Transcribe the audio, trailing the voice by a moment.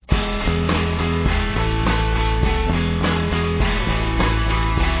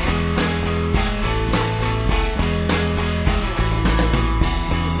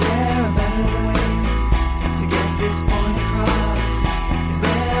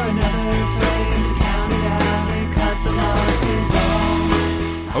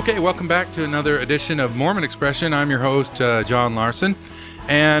Okay, welcome back to another edition of Mormon Expression. I'm your host, John Larson.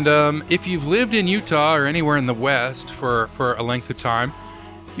 And if you've lived in Utah or anywhere in the West for a length of time,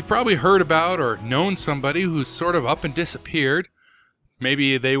 you've probably heard about or known somebody who's sort of up and disappeared.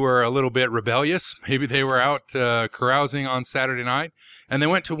 Maybe they were a little bit rebellious. Maybe they were out carousing on Saturday night, and they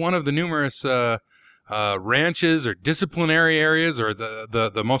went to one of the numerous ranches or disciplinary areas, or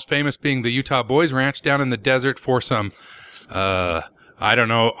the most famous being the Utah Boys Ranch down in the desert for some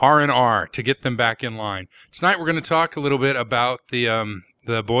R&R to get them back in line. Tonight we're going to talk a little bit about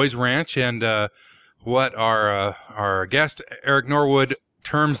the Boys Ranch and what our guest, Eric Norwood,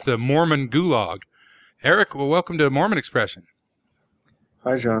 terms the Mormon Gulag. Eric, well, welcome to Mormon Expression.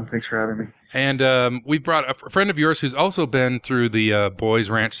 Hi, John. Thanks for having me. And we brought a friend of yours who's also been through the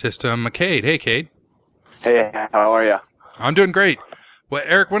Boys Ranch system, Cade. Hey, Cade. Hey, how are you? I'm doing great. Well,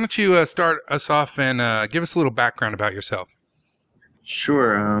 Eric, why don't you start us off and give us a little background about yourself?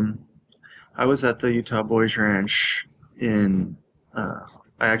 Sure. I was at the Utah Boys Ranch I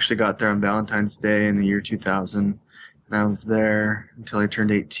actually got there on Valentine's Day in the year 2000, and I was there until I turned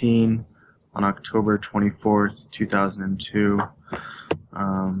 18 on October 24th, 2002.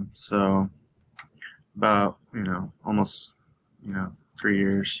 So about, almost, 3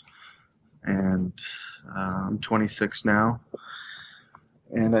 years. And I'm 26 now.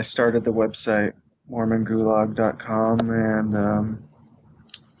 And I started the website mormongulag.com, and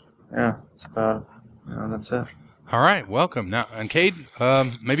it's about, that's it. All right, welcome. Now, and Cade,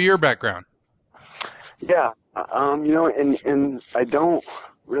 maybe your background. Yeah, and I don't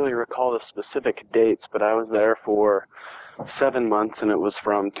really recall the specific dates, but I was there for 7 months, and it was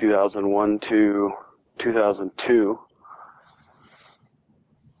from 2001 to 2002.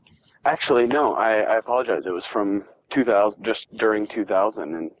 Actually, no, I apologize. It was from 2000, just during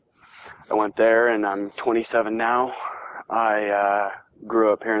 2000, and I went there, and I'm 27 now. I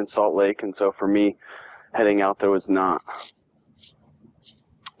grew up here in Salt Lake, and so for me, heading out there was not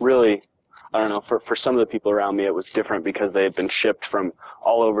really, I don't know, for some of the people around me it was different because they had been shipped from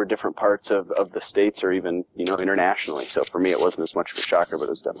all over different parts of the states or even, internationally. So for me it wasn't as much of a shocker, but it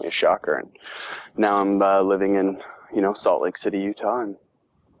was definitely a shocker. And now I'm living in, Salt Lake City, Utah, and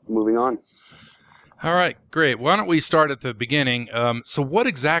moving on. All right, great. Why don't we start at the beginning? So what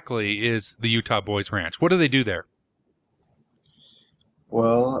exactly is the Utah Boys Ranch? What do they do there?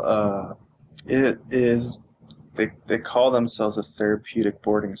 Well, it is, they call themselves a therapeutic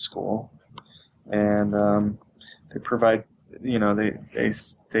boarding school, and they provide,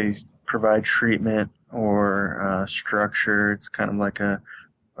 they provide treatment or structure. It's kind of like a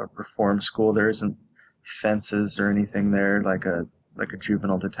reform school. There isn't fences or anything there like a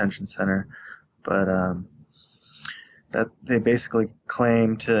juvenile detention center, but that they basically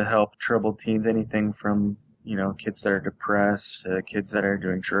claim to help troubled teens, anything from kids that are depressed, kids that are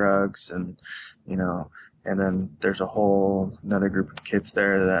doing drugs, and and then there's another group of kids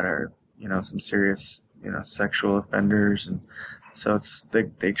there that are some serious sexual offenders, and so they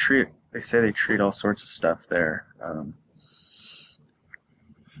say they treat all sorts of stuff there,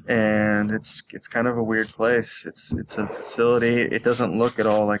 and it's kind of a weird place. It's a facility. It doesn't look at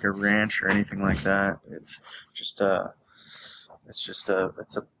all like a ranch or anything like that. It's a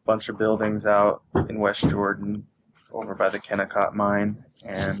bunch of buildings out in West Jordan over by the Kennecott mine,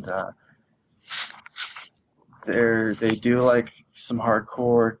 and they do like some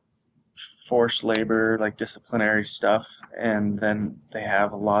hardcore forced labor, like disciplinary stuff, and then they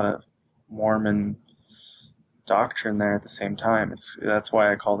have a lot of Mormon doctrine there at the same time. That's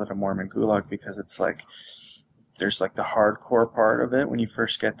why I called it a Mormon Gulag, because it's like there's like the hardcore part of it when you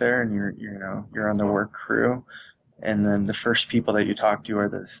first get there and you're on the work crew. And then the first people that you talk to are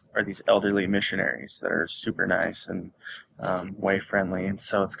these elderly missionaries that are super nice and way friendly, and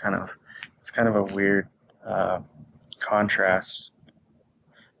so it's kind of a weird contrast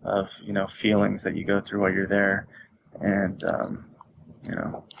of feelings that you go through while you're there, and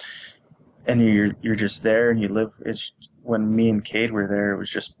and you're just there and you live. When me and Cade were there, it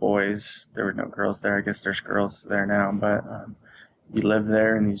was just boys. There were no girls there. I guess there's girls there now, but you live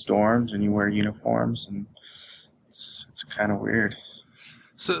there in these dorms and you wear uniforms, and it's kind of weird.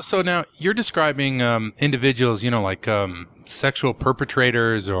 So now you're describing individuals, like sexual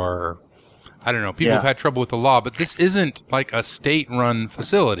perpetrators, or I don't know, people who've had trouble with the law, but this isn't like a state-run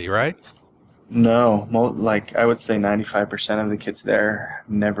facility, right? No, like I would say 95% of the kids there have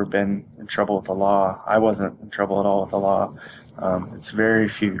never been in trouble with the law. I wasn't in trouble at all with the law. It's very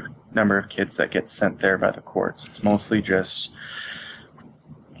few number of kids that get sent there by the courts. It's mostly just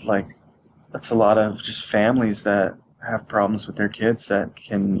like, it's a lot of just families that have problems with their kids that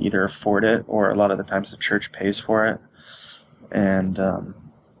can either afford it, or a lot of the times the church pays for it. And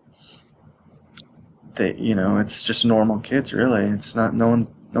they, it's just normal kids, really. It's not, no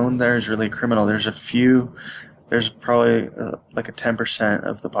one there is really a criminal. There's probably like a 10%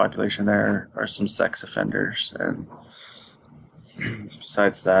 of the population there are some sex offenders, and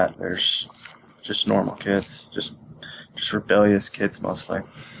besides that, there's just normal kids, just rebellious kids mostly.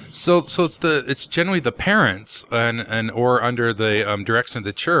 So it's generally the parents and or under the direction of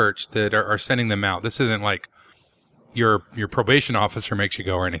the church that are sending them out. This isn't like your probation officer makes you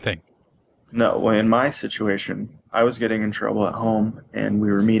go or anything. No, well, in my situation, I was getting in trouble at home, and we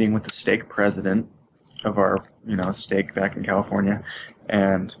were meeting with the stake president of our, stake back in California,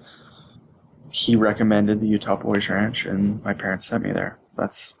 and he recommended the Utah Boys Ranch, and my parents sent me there.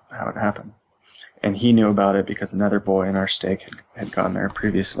 That's how it happened. And he knew about it because another boy in our stake had gone there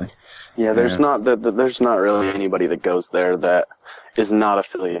previously. Yeah, there's not really anybody that goes there that is not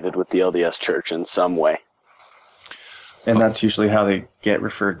affiliated with the LDS Church in some way. And that's usually how they get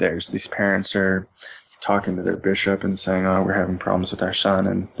referred there. Is these parents are talking to their bishop and saying, "Oh, we're having problems with our son,"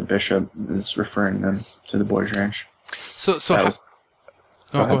 and the bishop is referring them to the Boys Ranch. So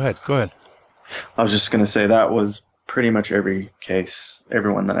go ahead. I was just going to say that was pretty much every case,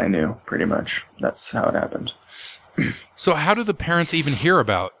 everyone that I knew, pretty much. That's how it happened. So how do the parents even hear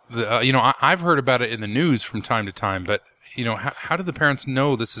about the? I've heard about it in the news from time to time, but how do the parents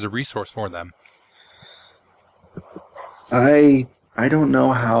know this is a resource for them? I don't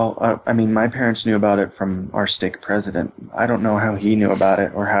know how. My parents knew about it from our stake president. I don't know how he knew about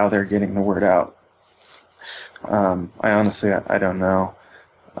it or how they're getting the word out. I don't know.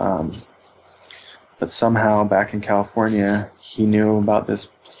 But somehow back in California, he knew about this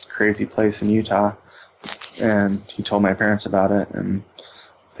crazy place in Utah, and he told my parents about it, and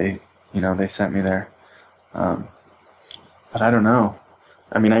they sent me there. But I don't know.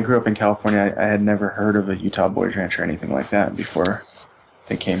 I grew up in California. I had never heard of a Utah Boys Ranch or anything like that before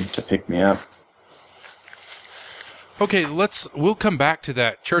they came to pick me up. Okay, we'll come back to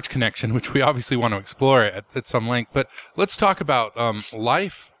that church connection, which we obviously want to explore at some length. But let's talk about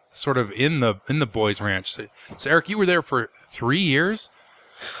life, sort of in the Boys Ranch. So Eric, you were there for 3 years.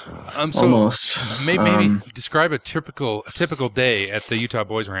 Almost. Maybe describe a typical day at the Utah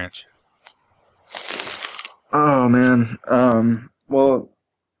Boys Ranch. Oh man. Well,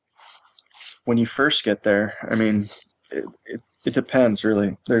 when you first get there, it depends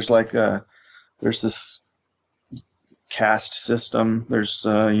really. There's there's this caste system. There's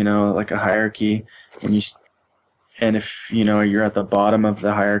like a hierarchy, and if you're at the bottom of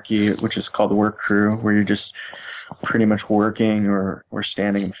the hierarchy, which is called the work crew, where you're just pretty much working or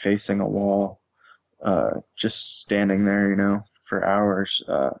standing and facing a wall, just standing there, for hours.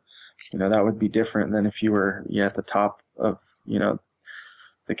 That would be different than if you were at the top of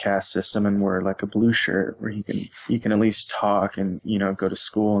the caste system and were like a blue shirt, where you can at least talk and go to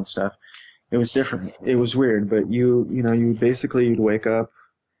school and stuff. It was different. It was weird, but you'd wake up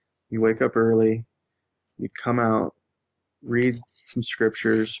early, you'd come out, read some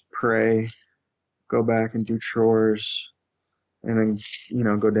scriptures, pray, go back and do chores, and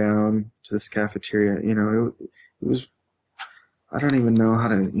then go down to this cafeteria. It was, I don't even know how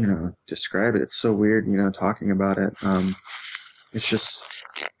to describe it. It's so weird talking about it. It's just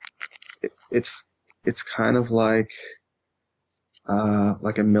it's kind of like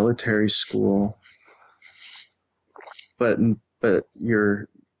a military school, but you're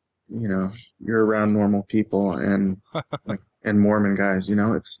around normal people and and Mormon guys.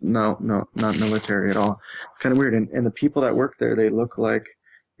 It's not military at all. It's kind of weird, and the people that work there, they look like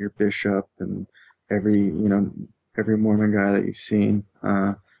your bishop and every Mormon guy that you've seen.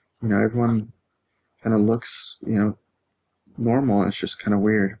 Everyone kind of looks normal. It's just kind of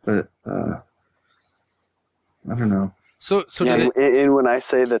weird, but I don't know. So yeah, and when I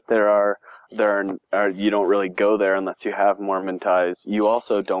say that there are you don't really go there unless you have Mormon ties. You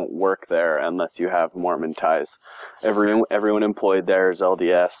also don't work there unless you have Mormon ties. Everyone employed there is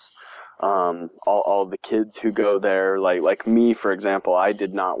LDS. All the kids who go there, like me, for example, I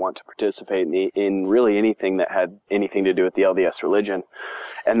did not want to participate in really anything that had anything to do with the LDS religion,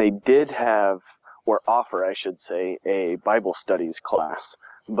 and they did have, or offer, I should say, a Bible studies class.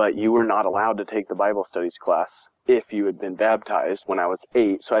 But you were not allowed to take the Bible studies class if you had been baptized when I was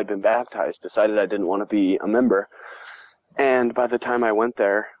 8. So I'd been baptized, decided I didn't want to be a member. And by the time I went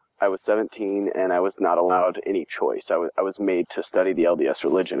there, I was 17 and I was not allowed any choice. I was made to study the LDS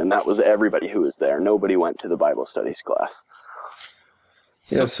religion, and that was everybody who was there. Nobody went to the Bible studies class.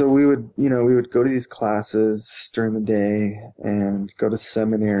 Yeah, so we would go to these classes during the day and go to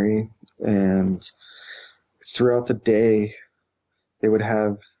seminary, and throughout the day they would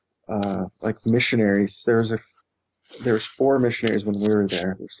have missionaries. There was 4 missionaries when we were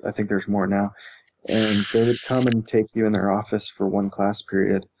there. I think there's more now, and they would come and take you in their office for one class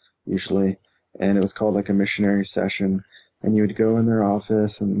period, usually, and it was called like a missionary session. And you would go in their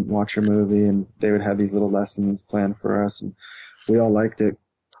office and watch a movie, and they would have these little lessons planned for us, and we all liked it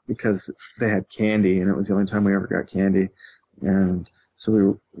because they had candy, and it was the only time we ever got candy. And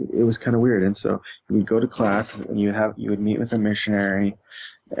so it was kind of weird. And so we'd go to class, and you would meet with a missionary,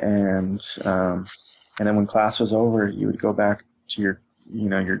 and then when class was over, you would go back to your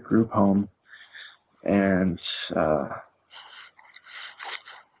group home, and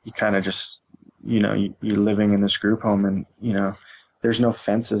you kind of just, you're living in this group home, and there's no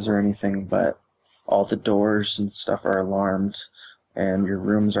fences or anything, but all the doors and stuff are alarmed, and your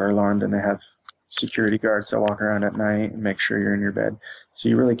rooms are alarmed, and they have security guards that walk around at night and make sure you're in your bed. So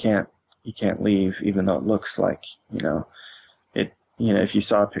you really can't leave, even though it looks like, if you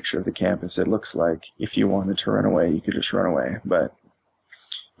saw a picture of the campus, it looks like if you wanted to run away, you could just run away, but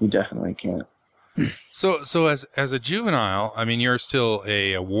you definitely can't. So as a juvenile, I mean, you're still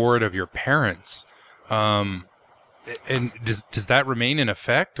a ward of your parents, and does that remain in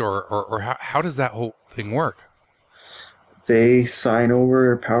effect, or how does that whole thing work? They sign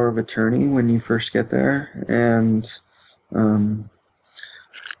over a power of attorney when you first get there, and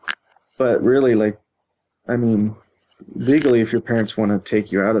but really, legally, if your parents want to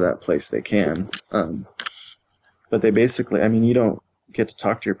take you out of that place, they can. But they basically, you don't get to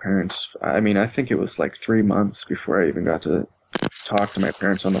talk to your parents. I think it was like 3 months before I even got to talk to my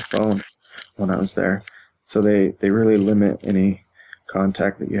parents on the phone when I was there. So they really limit any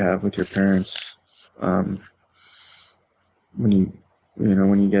contact that you have with your parents when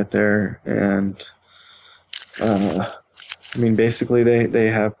you get there. And basically they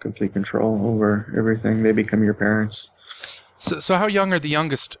have complete control over everything. They become your parents. So how young are the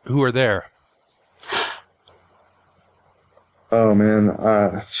youngest who are there? Oh man,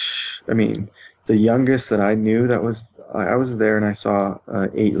 the youngest that I knew I was there, and I saw an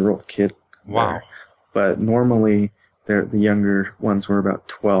 8-year-old kid. Wow. There. But normally the younger ones were about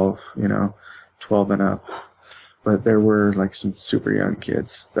 12, 12 and up. But there were like some super young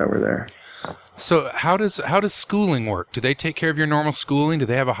kids that were there. So how does schooling work? Do they take care of your normal schooling? Do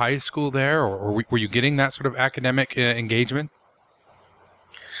they have a high school there, or were you getting that sort of academic engagement?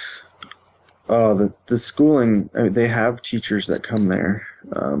 Oh, the schooling, they have teachers that come there,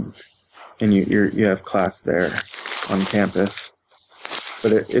 and you have class there on campus.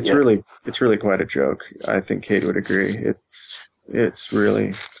 But it's really quite a joke. I think Kate would agree. It's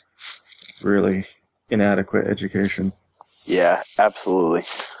really, really inadequate education. Yeah, absolutely.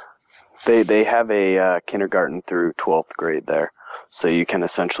 They have a kindergarten through 12th grade there, so you can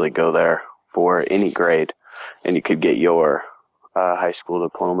essentially go there for any grade, and you could get your high school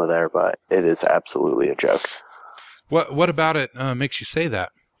diploma there, but it is absolutely a joke. What about it makes you say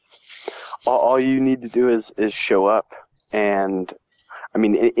that? All you need to do is show up, and I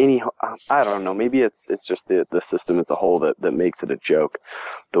don't know, maybe it's just the system as a whole that makes it a joke.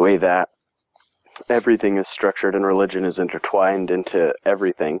 The way that everything is structured and religion is intertwined into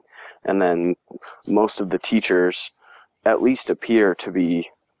everything, and then most of the teachers at least appear to be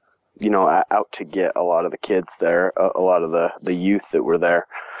out to get a lot of the kids there, a lot of the youth that were there,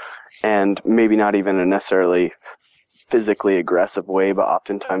 and maybe not even a necessarily physically aggressive way, but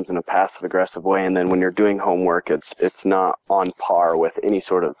oftentimes in a passive aggressive way. And then when you're doing homework, it's not on par with any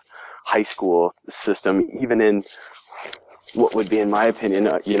sort of high school system, even in what would be, in my opinion,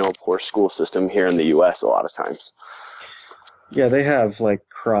 a poor school system here in the U.S. a lot of times. Yeah, they have like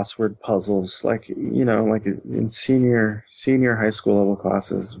crossword puzzles, like in senior high school level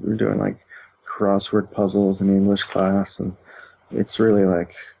classes, we're doing like crossword puzzles in English class, and it's really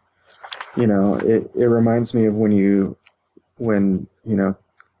like, it reminds me of when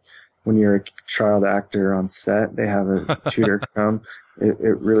you're a child actor on set, they have a tutor come. It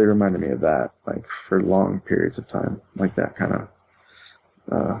really reminded me of that, like for long periods of time, like that kind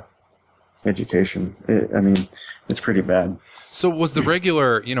of education. It's pretty bad. So was the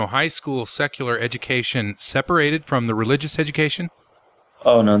regular, high school secular education separated from the religious education?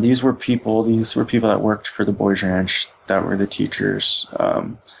 Oh no, these were people that worked for the Boys Ranch that were the teachers,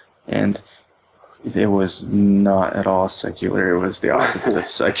 and it was not at all secular. It was the opposite of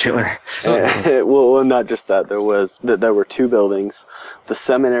secular. Well, not just that. There were two buildings. The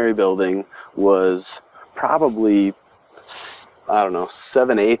seminary building was probably,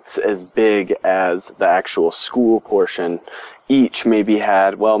 7/8 as big as the actual school portion. Each maybe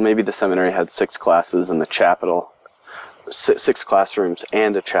the seminary had 6 classes in the chapel, 6 classrooms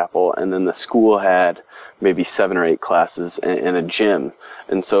and a chapel, and then the school had maybe 7 or 8 classes and a gym.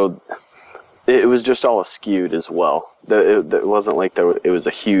 And so It was just all skewed as well. It wasn't like it was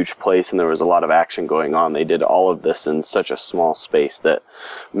a huge place and there was a lot of action going on. They did all of this in such a small space that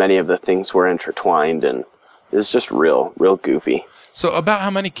many of the things were intertwined, and it was just real goofy. So about how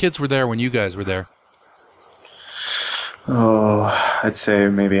many kids were there when you guys were there? Oh, I'd say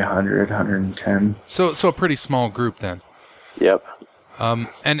maybe 100, 110. So a pretty small group then. Yep.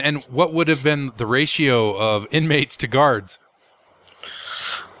 And what would have been the ratio of inmates to guards?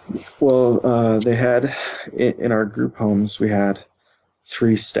 Well, they had, in our group homes, we had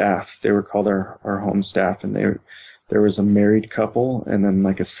 3 staff. They were called our home staff, and there was a married couple and then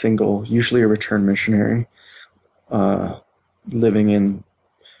like a single, usually a return missionary, living in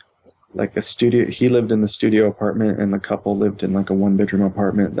like a studio. He lived in the studio apartment, and the couple lived in like a 1-bedroom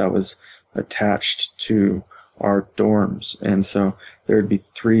apartment that was attached to our dorms. And so there would be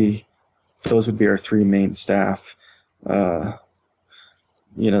 3, those would be our 3 main staff, that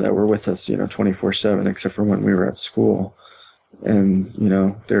were with us, 24/7, except for when we were at school. And,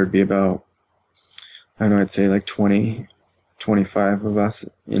 there would be about, I don't know, I'd say like 20, 25 of us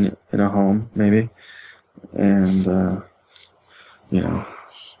in a home, maybe. And,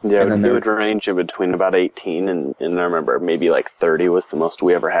 Yeah, it would range in between about 18 and I remember maybe like 30 was the most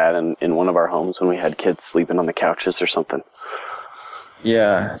we ever had in one of our homes when we had kids sleeping on the couches or something.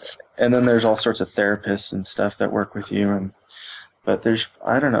 Yeah, and then there's all sorts of therapists and stuff that work with you, but there's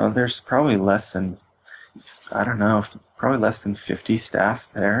probably less than 50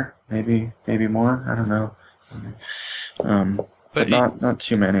 staff there, maybe more. I don't know, but not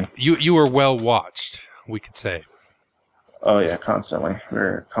too many. You were well watched, we could say. Oh yeah, constantly.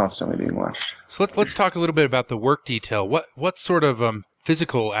 We're constantly being watched. So let's talk a little bit about the work detail. What sort of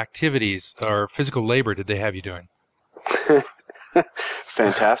physical activities or physical labor did they have you doing?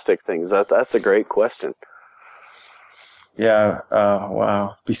 Fantastic things. That's a great question. Yeah.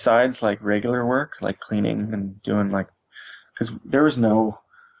 Wow. Besides like regular work, like cleaning and doing because there was no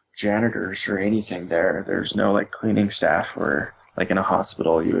janitors or anything there. There's no like cleaning staff, or like in a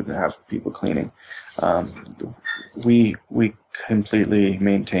hospital you would have people cleaning. We completely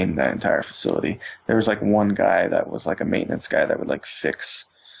maintained that entire facility. There was like one guy that was like a maintenance guy that would like fix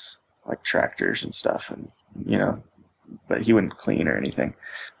like tractors and stuff, and but he wouldn't clean or anything.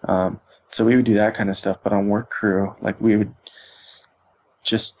 So we would do that kind of stuff. But on work crew, like we would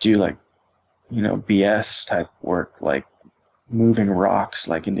just do like BS type work, like moving rocks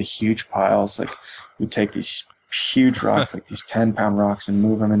like into huge piles. Like we'd take these huge rocks, like these 10-pound rocks, and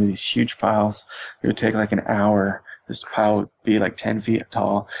move them into these huge piles. It would take like an hour. This pile would be like 10 feet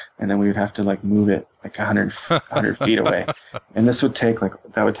tall, and then we would have to like move it like 100 feet away. And that would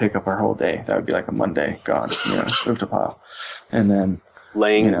take up our whole day. That would be like a Monday gone, moved a pile. And then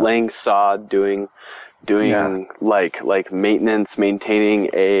laying sod, doing like maintenance, maintaining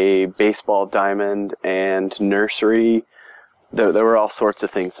a baseball diamond and nursery. There were all sorts of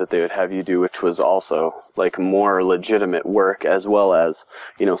things that they would have you do, which was also like more legitimate work, as well as,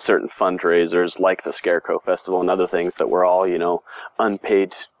 certain fundraisers like the Scarecrow Festival and other things that were all,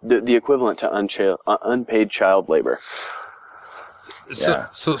 unpaid, the equivalent to unpaid child labor. Yeah.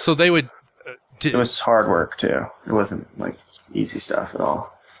 So they would. It was hard work too. It wasn't like easy stuff at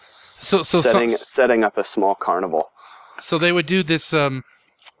all. So setting up a small carnival. So they would do this.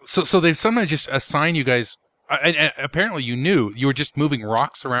 So they sometimes just assign you guys. And apparently you knew you were just moving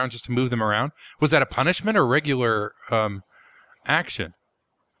rocks around just to move them around. Was that a punishment or regular action?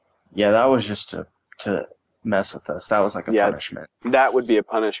 Yeah, that was just to mess with us. That was like a punishment. That would be a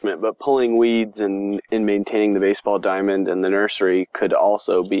punishment, but pulling weeds and maintaining the baseball diamond and the nursery could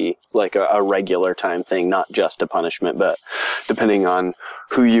also be like a regular time thing, not just a punishment, but depending on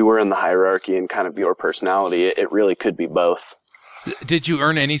who you were in the hierarchy and kind of your personality, it really could be both. Did you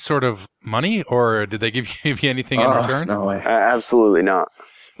earn any sort of money, or did they give you anything in return? No way. Absolutely not.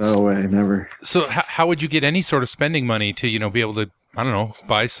 No way, never. So how would you get any sort of spending money to, be able to, I don't know,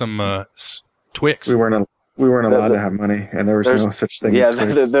 buy some Twix? We weren't allowed to have money, and there was no such thing as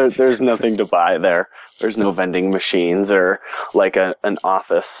Twix. There's nothing to buy there. There's no vending machines or like an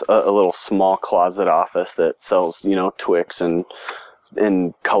office, a little small closet office that sells, Twix and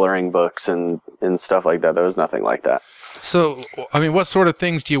coloring books and stuff like that. There was nothing like that. So, I mean, what sort of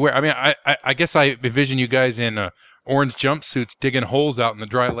things do you wear? I mean, I guess I envision you guys in orange jumpsuits digging holes out in the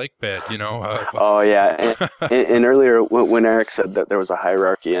dry lake bed, Oh, yeah. And earlier, when Eric said that there was a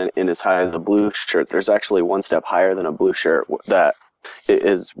hierarchy in as high as a blue shirt, there's actually one step higher than a blue shirt that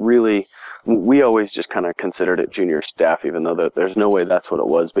is really... We always just kind of considered it junior staff, even though there's no way that's what it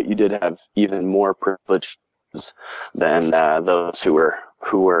was. But you did have even more privilege than those who were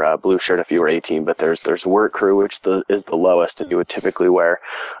were blue shirt if you were 18, but there's work crew, which is the lowest, and you would typically wear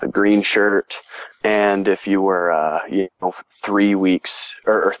a green shirt. And if you were 3 weeks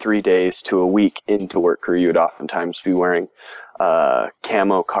or 3 days to a week into work crew, you would oftentimes be wearing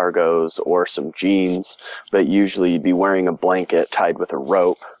camo cargos or some jeans, but usually you'd be wearing a blanket tied with a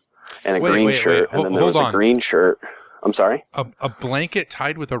rope and a green shirt. And then there was a green shirt. I'm sorry? A blanket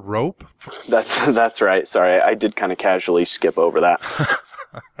tied with a rope? That's right. Sorry, I did kind of casually skip over that.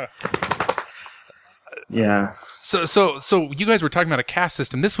 Yeah. So you guys were talking about a caste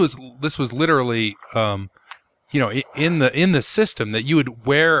system. This was literally, in the system that you would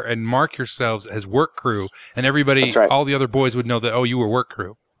wear and mark yourselves as work crew, and everybody, That's right. all the other boys would know that, oh, you were work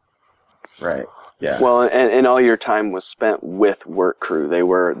crew. Right. Yeah. Well, and all your time was spent with work crew. They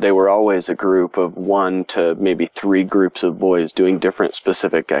were always a group of 1 to maybe 3 groups of boys doing different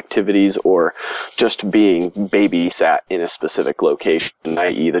specific activities, or just being babysat in a specific location,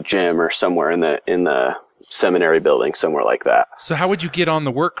 i.e. the gym or somewhere in the seminary building, somewhere like that. So how would you get on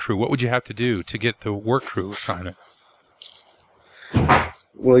the work crew? What would you have to do to get the work crew assignment?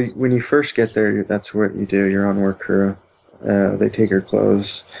 Well, when you first get there, that's what you do. You're on work crew. They take your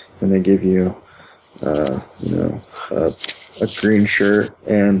clothes and they give you, a green shirt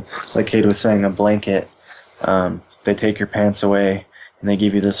and, like Kate was saying, a blanket. They take your pants away and they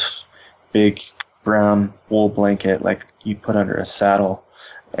give you this big brown wool blanket, like you put under a saddle,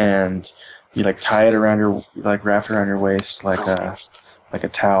 and you tie it around wrap it around your waist like a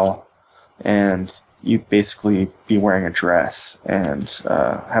towel, and you basically be wearing a dress and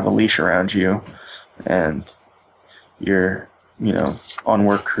have a leash around you, and you're on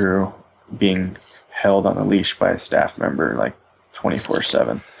work crew being held on a leash by a staff member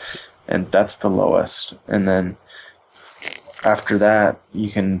 24/7, and that's the lowest. And then after that, you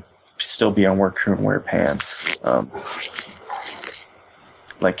can still be on work crew and wear pants,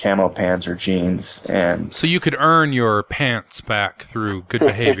 like camo pants or jeans. And so you could earn your pants back through good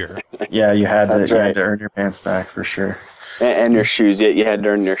behavior. Yeah, you had to earn your pants back for sure. And your shoes. You had to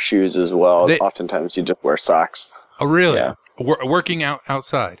earn your shoes as well. Oftentimes you just wear socks. Oh, really? Yeah. Working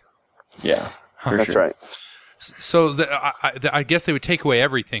outside. Yeah, that's right. So I guess they would take away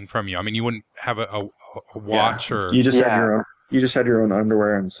everything from you. I mean, you wouldn't have a watch or you just had your own. You just had your own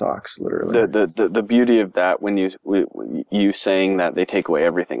underwear and socks, literally. The beauty of that, when you saying that they take away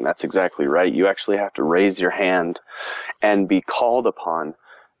everything, that's exactly right. You actually have to raise your hand and be called upon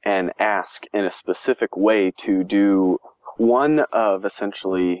and ask in a specific way to do one of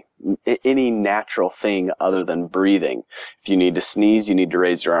essentially any natural thing other than breathing. If you need to sneeze, you need to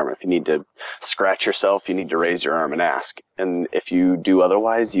raise your arm. If you need to scratch yourself, you need to raise your arm and ask. And if you do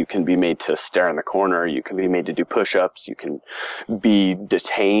otherwise, you can be made to stare in the corner. You can be made to do push-ups. You can be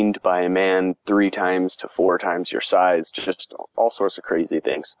detained by a man 3 times to 4 times your size. Just all sorts of crazy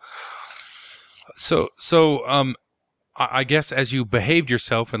things. So I guess as you behaved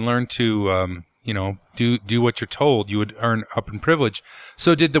yourself and learned to do what you're told, you would earn up in privilege.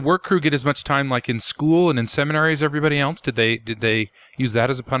 So did the work crew get as much time like in school and in seminary as everybody else? Did they use that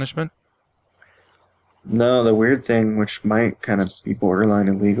as a punishment? No, the weird thing, which might kind of be borderline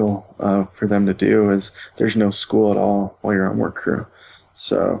illegal for them to do, is there's no school at all while you're on work crew.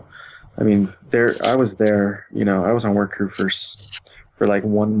 So, I mean, I was there, I was on work crew for like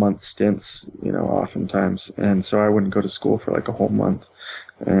 1 month stints, oftentimes. And so I wouldn't go to school for like a whole month.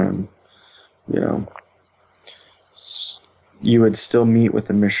 And you would still meet with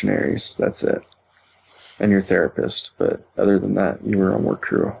the missionaries. That's it. And your therapist. But other than that, you were on work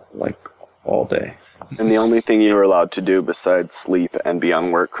crew like all day. And the only thing you were allowed to do besides sleep and be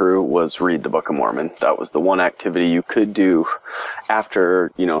on work crew was read the Book of Mormon. That was the one activity you could do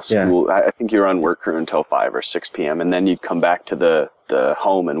after, school. Yeah. I think you were on work crew until 5 or 6 p.m. And then you'd come back to the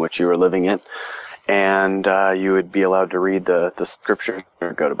home in which you were living in. And you would be allowed to read the scripture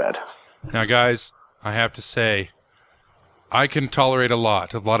or go to bed. Now, guys, I have to say, I can tolerate a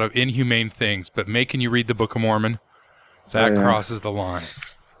lot of inhumane things, but making you read the Book of Mormon, that crosses the line.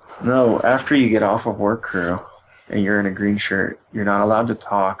 No, after you get off of work crew and you're in a green shirt, you're not allowed to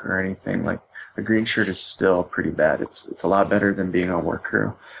talk or anything. Like, a green shirt is still pretty bad. It's a lot better than being on work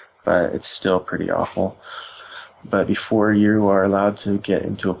crew, but it's still pretty awful. But before you are allowed to get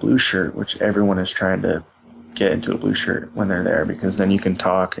into a blue shirt, which everyone is trying to get into a blue shirt when they're there, because then you can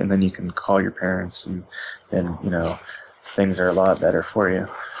talk and then you can call your parents, and then things are a lot better for you.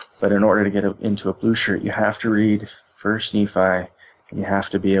 But in order to get into a blue shirt, you have to read First Nephi, and you have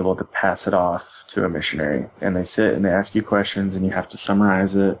to be able to pass it off to a missionary. And they sit and they ask you questions and you have to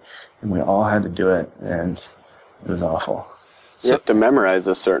summarize it, and we all had to do it, and it was awful. You have to memorize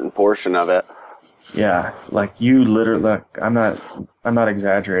a certain portion of it. Yeah, like you literally, like, I'm not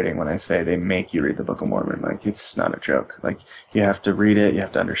exaggerating when I say they make you read the Book of Mormon. Like, it's not a joke. Like, you have to read it, you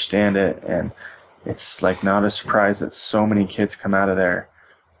have to understand it, and it's like not a surprise that so many kids come out of there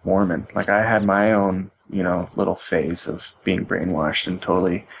Mormon. Like, I had my own, little phase of being brainwashed and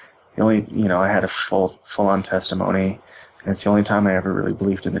totally, I had a full-on testimony, and it's the only time I ever really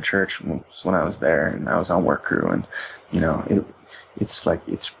believed in the church was when I was there and I was on work crew, and,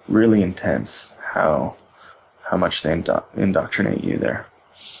 it's really intense how much they indoctrinate you there.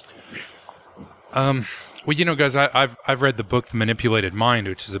 Well, guys, I've read the book The Manipulated Mind,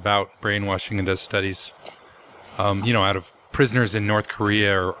 which is about brainwashing and does studies, out of prisoners in North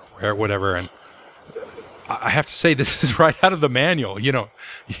Korea or whatever. And I have to say, this is right out of the manual.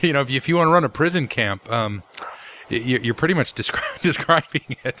 If you want to run a prison camp, you're pretty much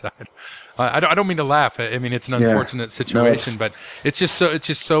describing it. I don't mean to laugh. I mean, it's an unfortunate situation, but it's just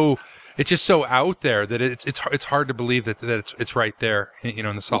so out there that it's hard to believe that it's right there,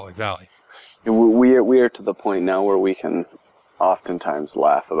 in the Salt Lake Valley. We are to the point now where we can oftentimes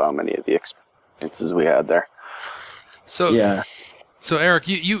laugh about many of the experiences we had there. So Eric,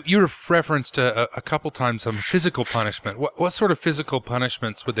 you referenced a couple times some physical punishment. What sort of physical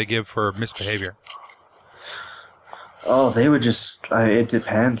punishments would they give for misbehavior? Oh, they would just, it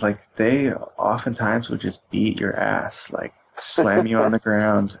depends. Like, they oftentimes would just beat your ass, like, slam you on the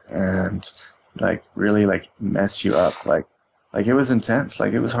ground and, like, really, like, mess you up. Like, it was intense.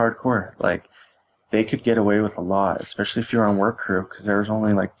 Like, it was hardcore. Like, they could get away with a lot, especially if you're on work crew, because there was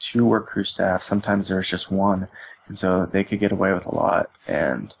only, like, 2 work crew staff. Sometimes there was just 1. And so they could get away with a lot.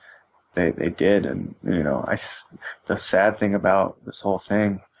 And they did. And, the sad thing about this whole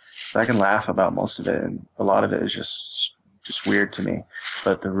thing, I can laugh about most of it, and a lot of it is just weird to me.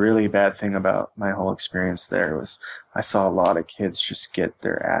 But the really bad thing about my whole experience there was I saw a lot of kids just get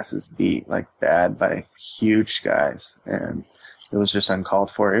their asses beat, like, bad by huge guys, and it was just uncalled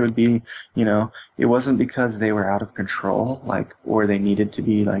for. It would be, it wasn't because they were out of control, like, or they needed to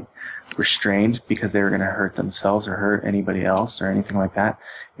be, like, restrained because they were going to hurt themselves or hurt anybody else or anything like that.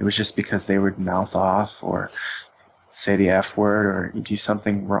 It was just because they would mouth off or say the F word or do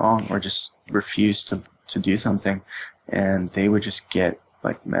something wrong or just refuse to do something, and they would just get,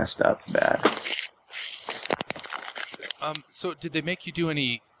 like, messed up bad. So did they make you do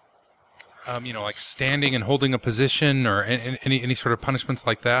any, like standing and holding a position or any sort of punishments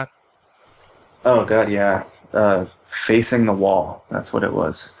like that? Oh, God, yeah. Facing the wall, that's what it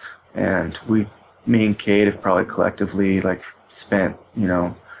was. And me and Cade have probably collectively, like, spent,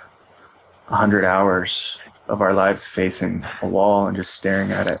 100 hours of our lives facing a wall and just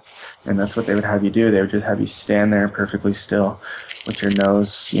staring at it. And that's what they would have you do. They would just have you stand there perfectly still with your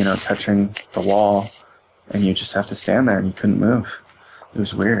nose, touching the wall, and you just have to stand there and you couldn't move. It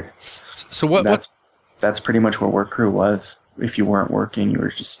was weird. So that's pretty much what work crew was. If you weren't working, you were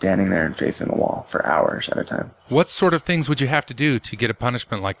just standing there and facing a wall for hours at a time. What sort of things would you have to do to get a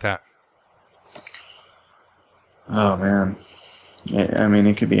punishment like that? Oh, man. I mean,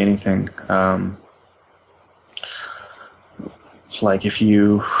 it could be anything. Like, if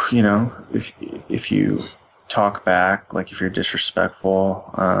you, if you talk back, like if you're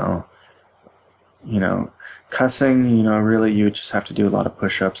disrespectful, cussing, really you would just have to do a lot of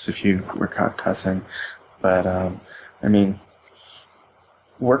push-ups if you were caught cussing. But, I mean,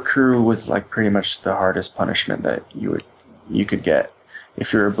 work crew was, like, pretty much the hardest punishment that you could get.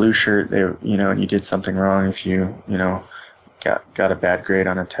 If you're a blue shirt, and you did something wrong, if you, got a bad grade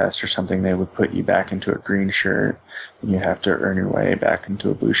on a test or something, they would put you back into a green shirt, and you have to earn your way back into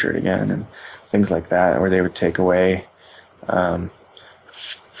a blue shirt again, and things like that. Or they would take away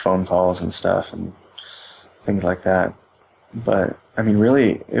phone calls and stuff and things like that. But I mean,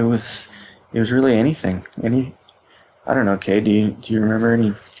 really, it was really anything. I don't know, Kay, do you remember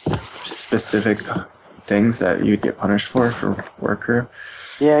any specific things that you'd get punished for work crew?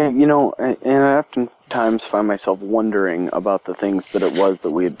 Yeah, and I oftentimes find myself wondering about the things that it was that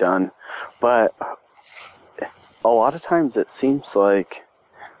we had done. But a lot of times it seems like,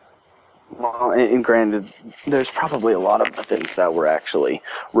 well, and granted, there's probably a lot of the things that were actually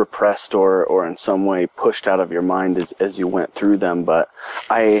repressed or in some way pushed out of your mind as you went through them. But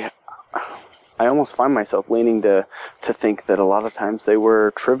I almost find myself leaning to think that a lot of times they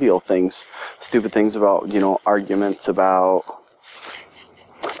were trivial things, stupid things about, arguments about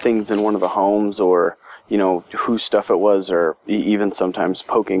things in one of the homes, or whose stuff it was, or even sometimes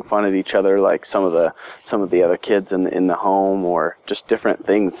poking fun at each other, like some of the other kids in the home, or just different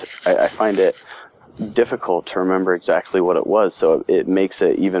things. I find it difficult to remember exactly what it was, so it makes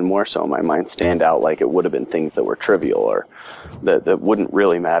it even more so in my mind stand out like it would have been things that were trivial or that wouldn't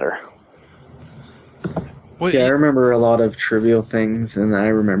really matter. Well, Yeah, I remember a lot of trivial things, and I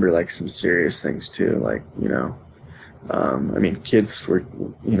remember like some serious things too. Like, I mean, kids were,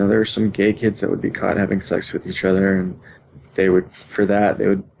 there were some gay kids that would be caught having sex with each other, and they would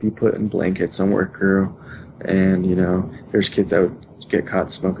be put in blankets on work crew, and there's kids that would get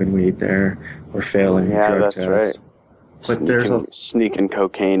caught smoking weed there or failing a drug test. Right. But there's sneaking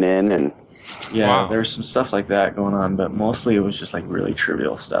cocaine in, and yeah, there's some stuff like that going on, but mostly it was just like really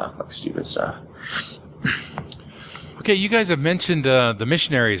trivial stuff, like stupid stuff. Okay, you guys have mentioned the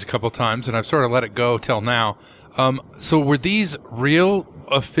missionaries a couple times, and I've sort of let it go till now. So were these real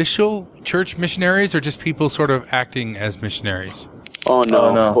official church missionaries, or just people sort of acting as missionaries? Oh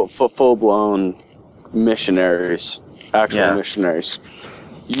no. Full-blown missionaries, actual missionaries.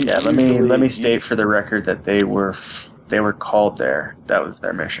 Yeah, let me state for the record that they were called there. That was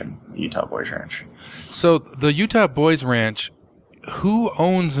their mission, Utah Boys Ranch. So the Utah Boys Ranch, who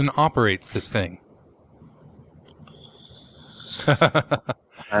owns and operates this thing?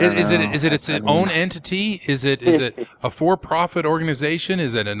 Is it its own entity? Is it a for-profit organization?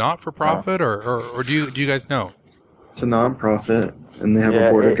 Is it a not-for-profit, or do you guys know? It's a non-profit, and they have a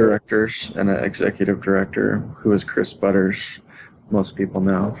board of directors and an executive director who is Chris Butters. Most people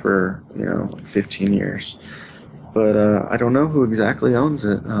know for 15 years, but I don't know who exactly owns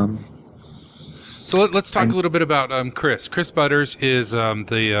it. So let's talk a little bit about Chris. Chris Butters is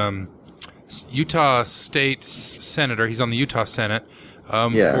the Utah State Senator. He's on the Utah Senate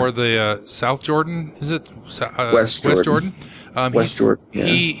for the South Jordan. Is it West Jordan? West Jordan. Yeah.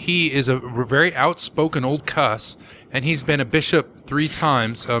 He is a very outspoken old cuss, and he's been a bishop 3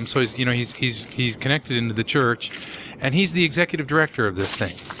 times. So he's connected into the church, and he's the executive director of this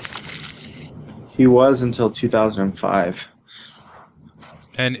thing. He was until 2005.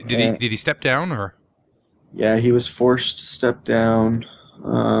 And did he step down, or? Yeah, he was forced to step down.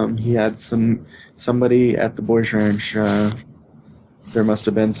 He had somebody at the Boys Ranch. There must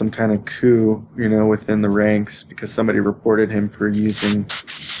have been some kind of coup, within the ranks, because somebody reported him for using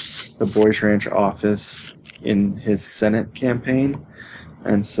the Boys Ranch office in his Senate campaign,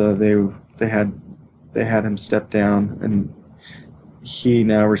 and so they had him step down, and he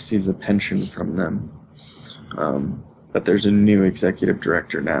now receives a pension from them. But there's a new executive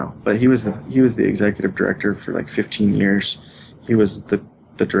director now. But he was the executive director for like 15 years. He was the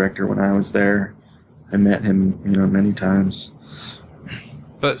director when I was there. I met him, many times.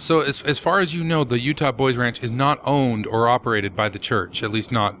 But so as far as you know, the Utah Boys Ranch is not owned or operated by the church, at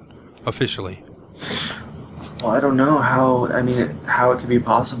least not officially. Well, I don't know how it could be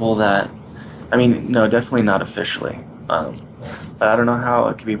possible that, no, definitely not officially. But I don't know how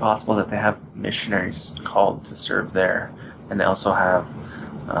it could be possible that they have missionaries called to serve there, and they also have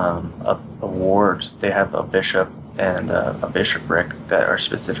a ward. They have a bishop and a bishopric that are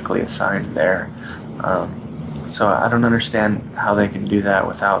specifically assigned there. So I don't understand how they can do that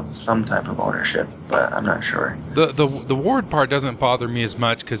without some type of ownership, but I'm not sure. The ward part doesn't bother me as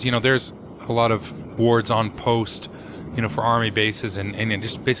much because, there's a lot of wards on post, for Army bases and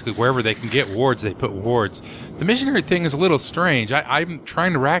just basically wherever they can get wards, they put wards. The missionary thing is a little strange. I'm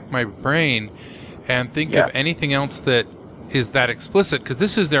trying to rack my brain and think of anything else that is that explicit, because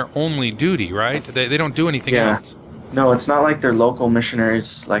this is their only duty, right? They don't do anything else. No, it's not like they're local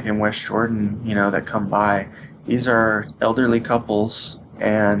missionaries like in West Jordan, that come by. These are elderly couples,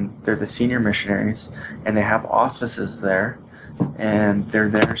 and they're the senior missionaries, and they have offices there, and they're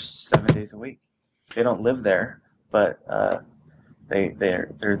there 7 days a week. They don't live there, but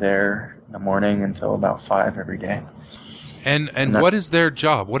they're there in the morning until about 5 every day. And what is their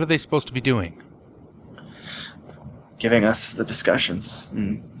job? What are they supposed to be doing? Giving us the discussions,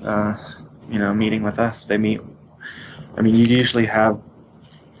 and meeting with us. They meet.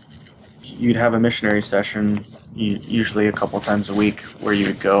 You'd have a missionary session, usually a couple times a week, where you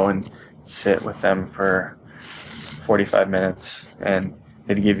would go and sit with them for 45 minutes, and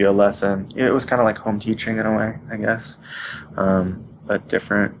they'd give you a lesson. It was kind of like home teaching in a way, I guess, but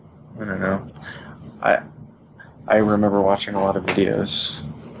different. I don't know. I remember watching a lot of videos,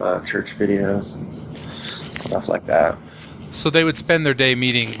 church videos, and stuff like that. So they would spend their day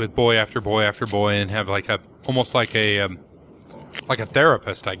meeting with boy after boy after boy, and have almost like a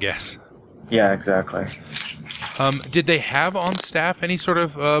therapist, I guess. Yeah, exactly. Did they have on staff any sort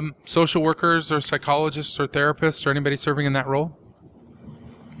of social workers or psychologists or therapists or anybody serving in that role?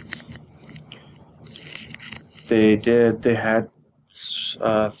 They did. They had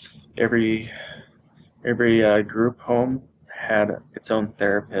every group home had its own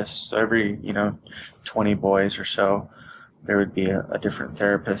therapist. So every 20 boys or so, there would be a different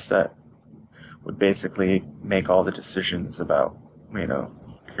therapist that would basically make all the decisions about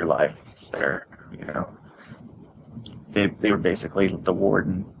your life there. you know, they were basically the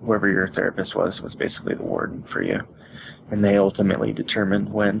warden. Whoever your therapist was basically the warden for you, and they ultimately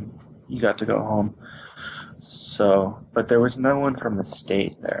determined when you got to go home. So, but there was no one from the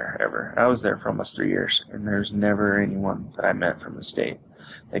state there ever. I was there for almost 3 years, and there's never anyone that I met from the state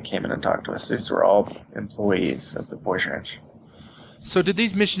that came in and talked to us. These were all employees of the Boys Ranch. So did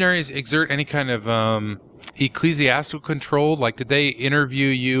these missionaries exert any kind of ecclesiastical control? Like, did they interview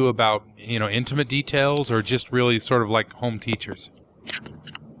you about, intimate details, or just really sort of like home teachers?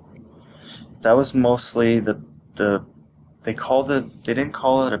 That was mostly they didn't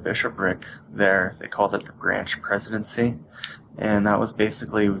call it a bishopric there. They called it the branch presidency. And that was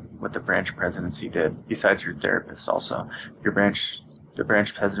basically what the branch presidency did, besides your therapist also. The branch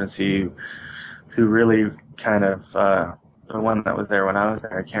presidency, who really kind of, the one that was there when I was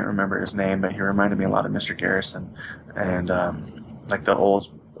there, I can't remember his name, but he reminded me a lot of Mr. Garrison, and like the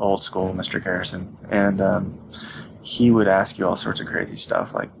old school Mr. Garrison. And he would ask you all sorts of crazy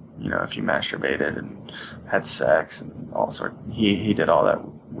stuff, like, if you masturbated and had sex and all sorts. He did all that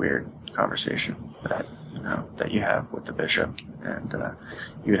weird conversation that you have with the bishop, and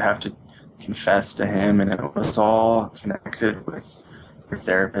you would have to confess to him, and it was all connected with your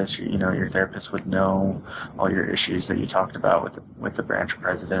therapist. Your therapist would know all your issues that you talked about with the branch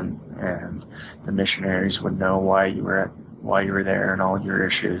president, and the missionaries would know why you were there and all your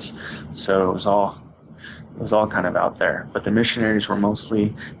issues. So it was all kind of out there. But the missionaries were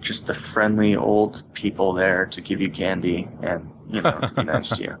mostly just the friendly old people there to give you candy and to be nice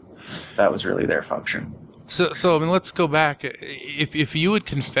to you. That was really their function. So I mean, let's go back. If you would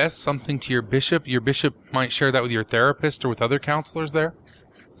confess something to your bishop might share that with your therapist or with other counselors there?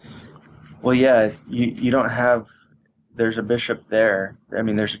 Well, yeah, you don't have. There's a bishop there. I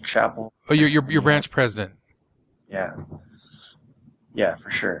mean, there's a chapel. Oh, your branch president. Yeah,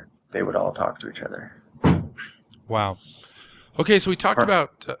 for sure. They would all talk to each other. Wow. Okay, so we talked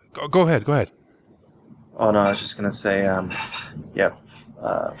about. Go ahead. Oh no, I was just gonna say,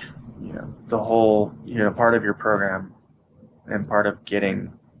 the whole, part of your program and part of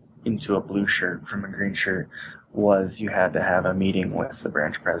getting into a blue shirt from a green shirt was you had to have a meeting with the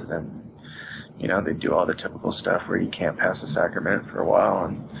branch president. They do all the typical stuff where you can't pass a sacrament for a while,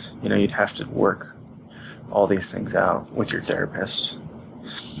 and you'd have to work all these things out with your therapist.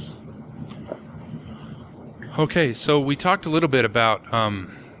 Okay, so we talked a little bit about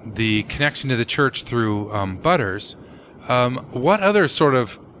the connection to the church through Butters. What other sort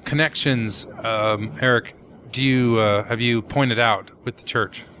of connections, Eric, have you pointed out with the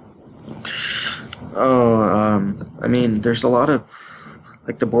church? I mean, there's a lot of,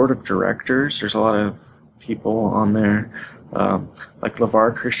 like the board of directors, there's a lot of people on there, like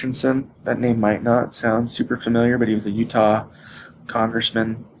LeVar Christensen. That name might not sound super familiar, but he was a Utah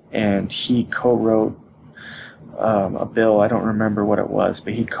congressman, and he co-wrote a bill. I don't remember what it was,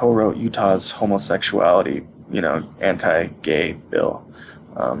 but he co-wrote Utah's homosexuality, anti-gay bill.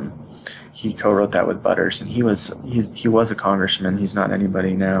 He co-wrote that with Butters, and he was a congressman. He's not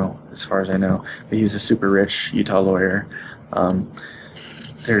anybody now, as far as I know, but he was a super rich Utah lawyer.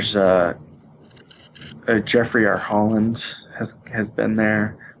 There's Jeffrey R. Holland has been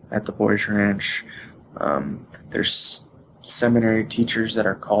there at the Boys Ranch. There's seminary teachers that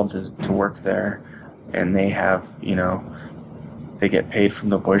are called to work there, and they have, they get paid from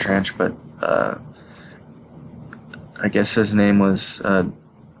the Boys Ranch, but I guess his name was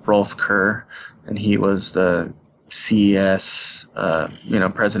Rolf Kerr, and he was the CES,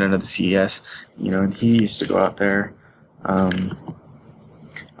 president of the CES, and he used to go out there.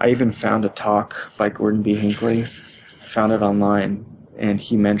 I even found a talk by Gordon B. Hinckley, found it online, and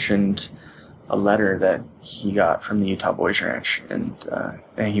he mentioned a letter that he got from the Utah Boys Ranch, and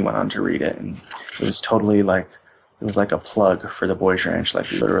he went on to read it, and it was totally it was like a plug for the Boys Ranch,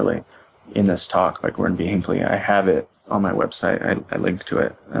 like literally in this talk by Gordon B. Hinckley. I have it on my website. I linked to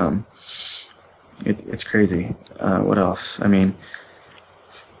it. It's crazy. What else? I mean,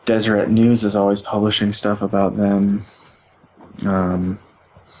 Deseret News is always publishing stuff about them.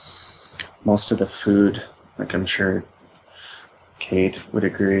 Most of the food, like I'm sure Kate would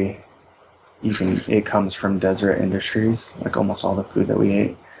agree, it comes from Deseret Industries. Like almost all the food that we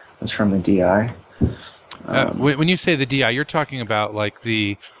ate was from the DI. When you say the DI, you're talking about like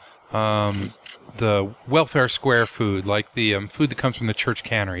the welfare square food, like the food that comes from the church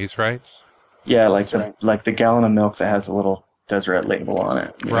canneries, right? Yeah, like the gallon of milk that has a little Deseret label on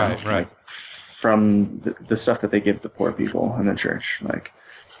it. Right. Like from the stuff that they give the poor people in the church. Like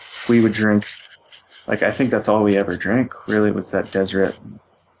we would drink, I think that's all we ever drank really was that Deseret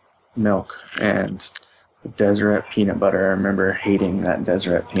milk, and the Deseret peanut butter. I remember hating that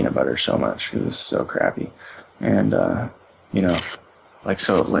Deseret peanut butter so much. It was so crappy. And, you know,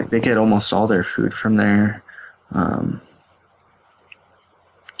 so they get almost all their food from there.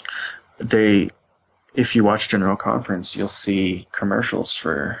 If you watch General Conference, you'll see commercials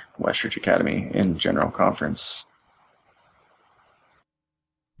for Westridge Academy in General Conference.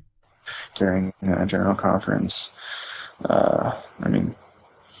 During General Conference, and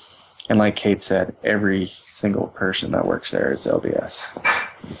like Kate said, every single person that works there is LDS,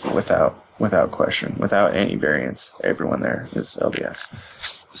 without question, without any variance. Everyone there is LDS.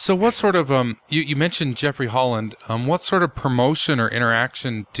 So what sort of, you mentioned Jeffrey Holland, what sort of promotion or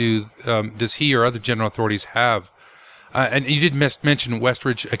interaction does he or other general authorities have? And you did mention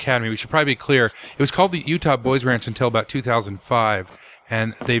Westridge Academy. We should probably be clear. It was called the Utah Boys Ranch until about 2005,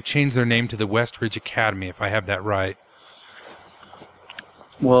 and they've changed their name to the Westridge Academy, if I have that right.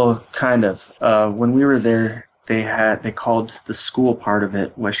 Well, kind of. When we were there, they called the school part of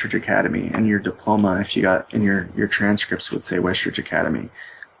it Westridge Academy, and your diploma, if you got in your transcripts, would say Westridge Academy.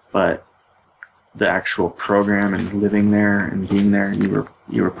 But the actual program and living there and being there, you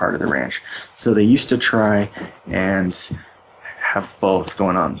were part of the ranch. So they used to try and have both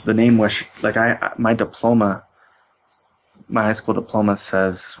going on. The name my diploma, my high school diploma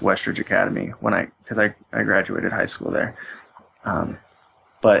says Westridge Academy because I graduated high school there.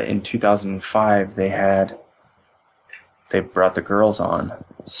 But in 2005, they brought the girls on,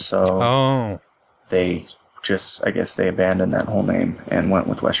 so they just, I guess they abandoned that whole name and went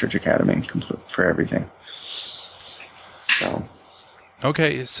with Westridge Academy for everything. So.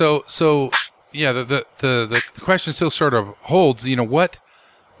 Okay, so yeah, the question still sort of holds. You know, what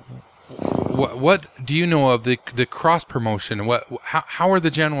do you know of the cross promotion? How are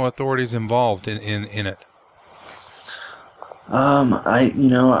the general authorities involved in it?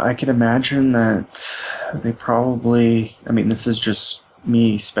 I could imagine that they probably, this is just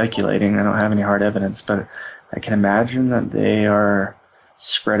me speculating. I don't have any hard evidence, but I can imagine that they are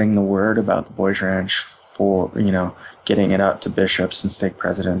spreading the word about the Boys Ranch for, getting it out to bishops and stake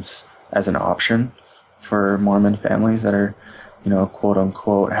presidents as an option for Mormon families that are, quote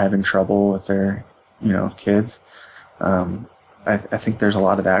unquote, having trouble with their, kids. I think there's a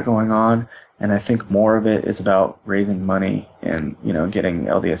lot of that going on. And I think more of it is about raising money and, getting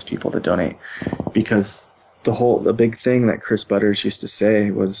LDS people to donate. Because the big thing that Chris Butters used to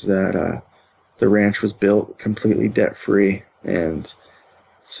say was that the ranch was built completely debt-free. And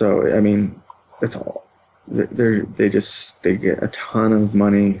so, that's all. They get a ton of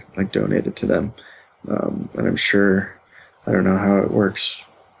money, donated to them. And I'm sure, I don't know how it works,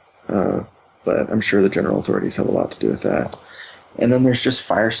 but I'm sure the general authorities have a lot to do with that. And then there's just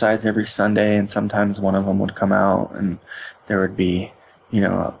firesides every Sunday, and sometimes one of them would come out, and there would be,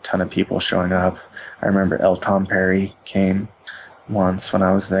 a ton of people showing up. I remember L. Tom Perry came once when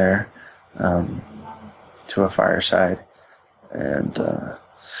I was there to a fireside. And,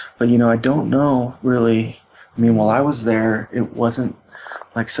 but, I don't know really. While I was there, it wasn't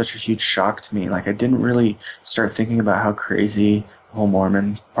such a huge shock to me. I didn't really start thinking about how crazy the whole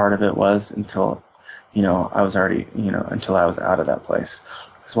Mormon part of it was until I was already, until I was out of that place.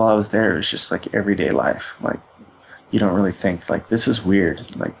 Because while I was there, it was just everyday life. You don't really think, this is weird.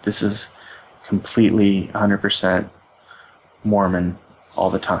 This is completely 100% Mormon all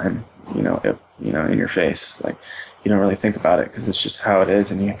the time, in your face. You don't really think about it because it's just how it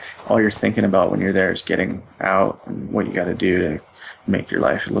is. And all you're thinking about when you're there is getting out and what you got to do to make your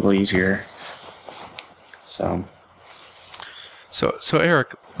life a little easier. So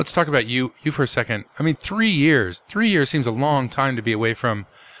Eric, let's talk about you for a second. 3 years. 3 years seems a long time to be away from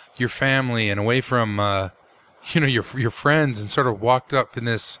your family and away from, your friends, and sort of walked up in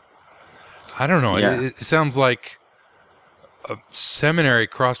this, I don't know, yeah. It sounds like a seminary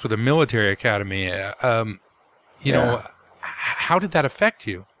crossed with a military academy. How did that affect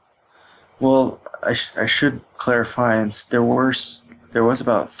you? Well, I should clarify, there was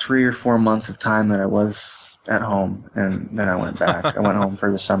about 3 or 4 months of time that I was at home, and then I went back. I went home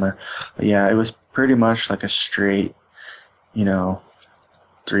for the summer. But yeah, it was pretty much like a straight,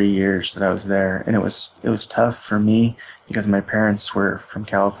 3 years that I was there. And it was tough for me because my parents were from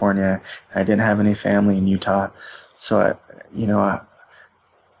California, and I didn't have any family in Utah. So,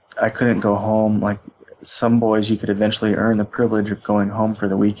 I couldn't go home. Some boys, you could eventually earn the privilege of going home for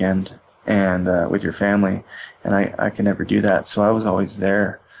the weekend and with your family, and I could never do that. So I was always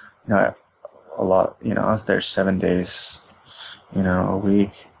there, a lot. I was there 7 days, a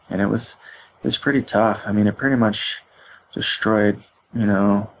week, and it was pretty tough. It pretty much destroyed,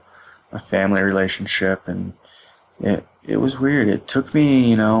 a family relationship, and it was weird. It took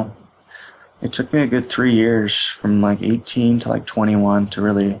me, it took me a good 3 years from like 18 to like 21 to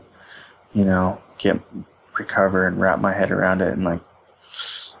really, recover and wrap my head around it, and like,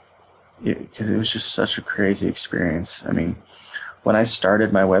 because it was just such a crazy experience. I mean, when I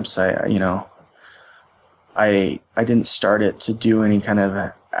started my website, I didn't start it to do any kind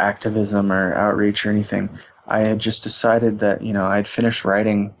of activism or outreach or anything. I had just decided that, I'd finished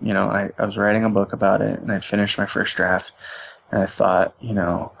writing, I was writing a book about it, and I'd finished my first draft, and I thought,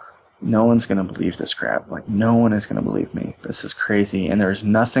 no one's going to believe this crap. Like, no one is going to believe me. This is crazy. And there's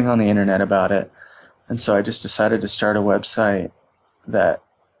nothing on the internet about it. And so I just decided to start a website that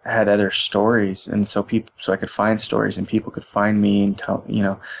had other stories. And so I could find stories, and people could find me and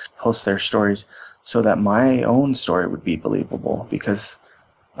post their stories, so that my own story would be believable. Because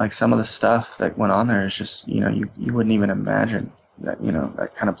like, some of the stuff that went on there is just, you wouldn't even imagine that,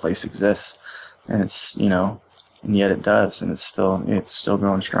 that kind of place exists. And it's, and yet it does. And it's still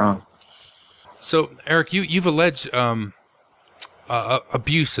growing strong. So, Eric, you've alleged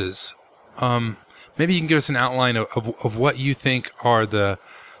abuses. Maybe you can give us an outline of what you think are the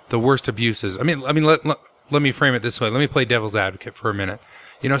worst abuses. I mean, let me frame it this way. Let me play devil's advocate for a minute.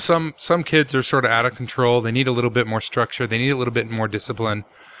 Some kids are sort of out of control. They need a little bit more structure. They need a little bit more discipline.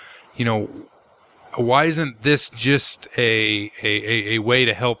 Why isn't this just a way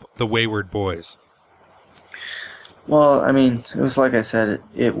to help the wayward boys? Well, I mean, it was like I said,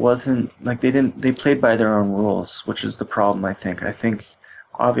 it wasn't like they played by their own rules, which is the problem, I think. I think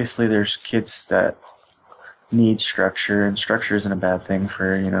obviously there's kids that need structure, and structure isn't a bad thing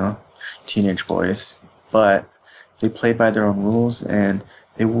for, teenage boys, but they played by their own rules, and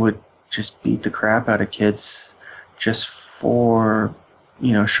they would just beat the crap out of kids just for,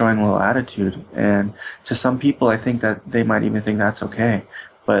 showing a little attitude. And to some people, I think that they might even think that's okay.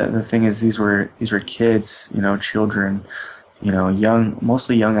 But the thing is, these were kids, children,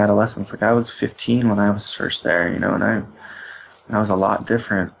 mostly young adolescents. Like, I was 15 when I was first there, and I was a lot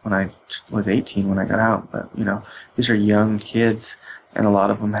different when I was 18 when I got out. But, these are young kids, and a lot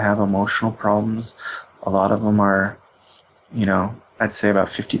of them have emotional problems. A lot of them are, I'd say about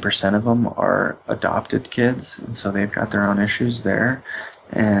 50% of them are adopted kids, and so they've got their own issues there.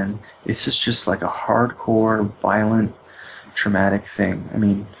 And it's just like a hardcore, violent, traumatic thing. I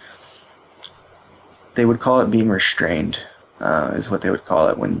mean, they would call it being restrained, is what they would call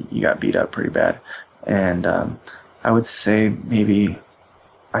it when you got beat up pretty bad. And I would say maybe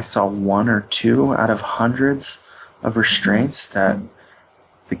I saw 1 or 2 out of hundreds of restraints that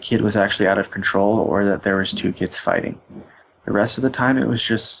the kid was actually out of control, or that there was 2 kids fighting. The rest of the time, it was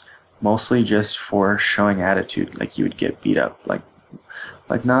just mostly just for showing attitude. Like, you would get beat up, like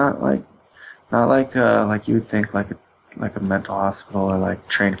not like you would think like a mental hospital, or like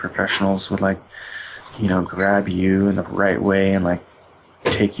trained professionals would grab you in the right way and like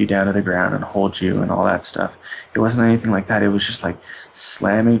take you down to the ground and hold you and all that stuff. It wasn't anything like that. It was just like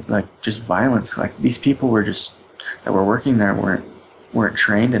slamming, like just violence. Like, these people that were working there weren't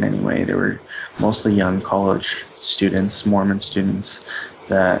trained in any way. They were mostly young college students, Mormon students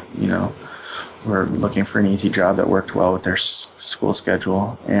that, were looking for an easy job that worked well with their school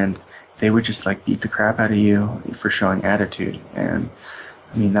schedule. And they would just like beat the crap out of you for showing attitude. And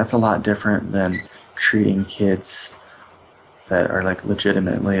I mean, that's a lot different than treating kids that are like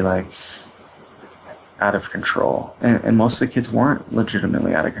legitimately like out of control. And most of the kids weren't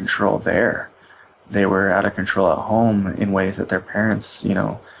legitimately out of control there. They were out of control at home in ways that their parents,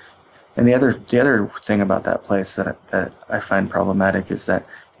 And the other thing about that place that I find problematic is that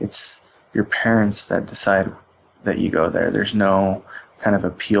it's your parents that decide that you go there. There's no kind of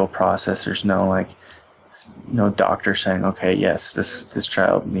appeal process. There's no doctor saying, okay, yes, this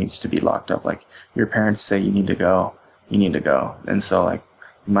child needs to be locked up. Like, your parents say you need to go. And so, like,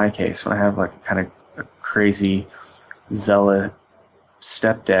 in my case, when I have like kind of a crazy zealot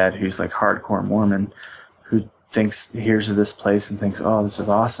stepdad who's like hardcore Mormon, who hears of this place and thinks, oh, this is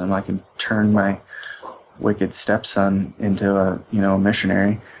awesome, I can turn my wicked stepson into a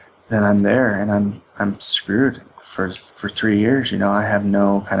missionary, then I'm there, and I'm screwed for 3 years. I have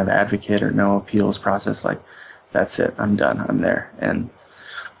no kind of advocate or no appeals process. Like, that's it, I'm done, I'm there. And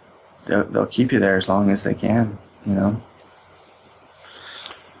they'll keep you there as long as they can, And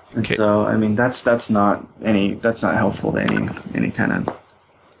okay. So, I mean, that's not helpful to any kind of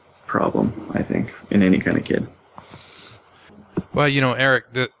problem, I think, in any kind of kid. Well,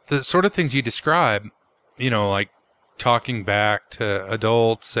 Eric, the sort of things you describe, like talking back to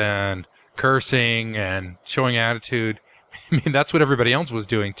adults and cursing and showing attitude, I mean, that's what everybody else was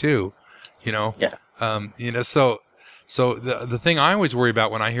doing too, Yeah. So the thing I always worry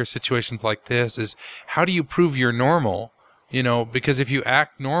about when I hear situations like this is, how do you prove you're normal because if you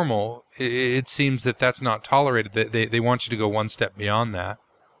act normal, it seems that that's not tolerated. They want you to go one step beyond that.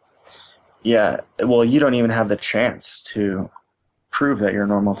 Yeah, well, you don't even have the chance to prove that you're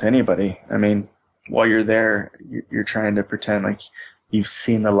normal to anybody. I mean, while you're there, you're trying to pretend like you've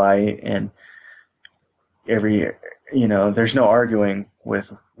seen the light, and there's no arguing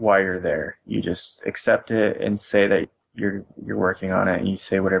with why you're there. You just accept it and say that you're working on it, and you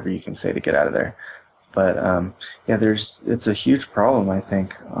say whatever you can say to get out of there. But it's a huge problem, I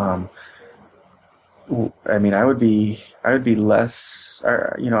think. I mean, I would be less,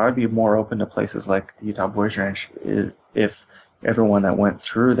 I'd be more open to places like the Utah Boys Ranch if everyone that went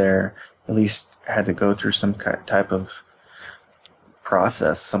through there at least had to go through some type of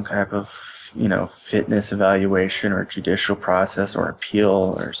process, some type of, fitness evaluation or judicial process or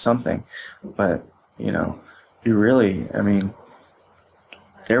appeal or something. But,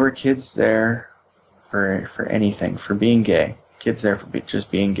 there were kids there for anything, for being gay, kids there for just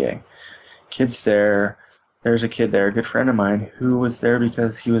being gay. Kids there, there's a kid there, a good friend of mine, who was there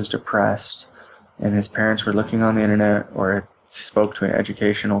because he was depressed and his parents were looking on the internet or spoke to an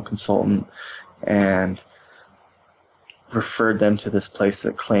educational consultant and referred them to this place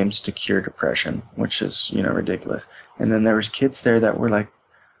that claims to cure depression, which is, ridiculous. And then there was kids there that were like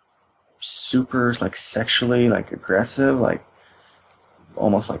super sexually aggressive,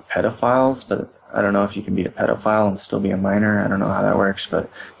 almost like pedophiles, but I don't know if you can be a pedophile and still be a minor. I don't know how that works, but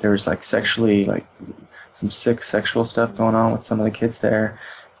there was sexually, some sick sexual stuff going on with some of the kids there.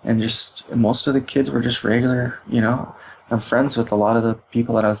 And just most of the kids were just regular, I'm friends with a lot of the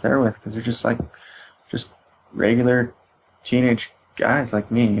people that I was there with because they're just just regular teenage guys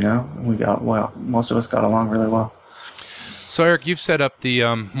like me, most of us got along really well. So Eric, you've set up the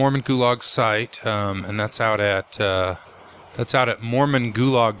Mormon Gulag site, and that's out at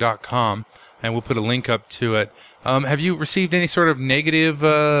mormongulag.com. And we'll put a link up to it. Have you received any sort of negative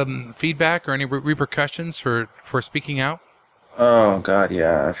feedback or any repercussions for speaking out? Oh God,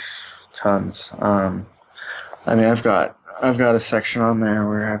 yeah, tons. I've got a section on there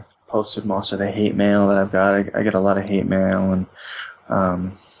where I've posted most of the hate mail that I've got. I get a lot of hate mail, and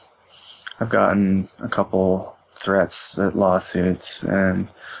I've gotten a couple threats at lawsuits and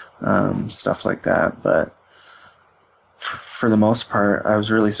stuff like that. But for the most part, I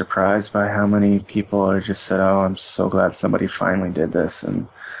was really surprised by how many people just said, "Oh, I'm so glad somebody finally did this," and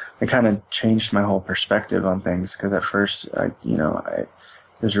it kind of changed my whole perspective on things. Because at first, I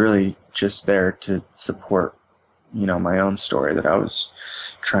was really just there to support, my own story that I was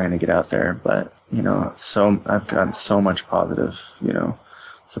trying to get out there. But so I've gotten so much positive,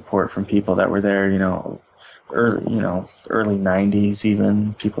 support from people that were there, early 90s,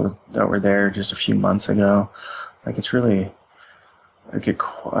 even people that were there just a few months ago. It's really,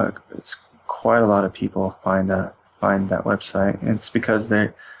 it's quite a lot of people find that website. And it's because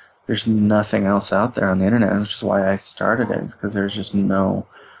there's nothing else out there on the internet, which is why I started it, because there's just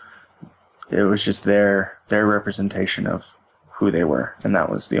it was just their representation of who they were. And that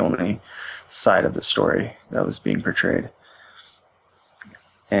was the only side of the story that was being portrayed.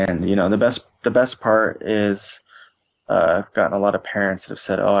 And, the best part is, I've gotten a lot of parents that have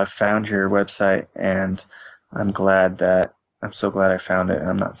said, "Oh, I found your website and I'm so glad I found it, and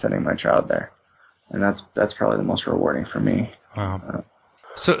I'm not sending my child there." And that's probably the most rewarding for me. Wow.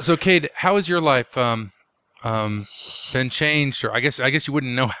 So Cade, how has your life been changed? Or I guess you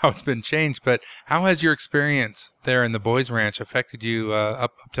wouldn't know how it's been changed, but how has your experience there in the Boys Ranch affected you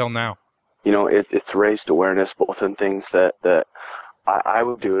up till now? It's raised awareness both in things that I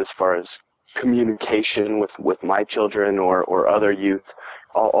would do as far as communication with my children or other youth,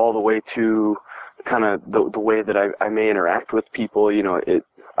 all the way to kind of the way that I may interact with people.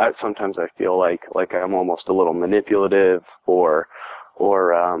 Sometimes I feel like I'm almost a little manipulative or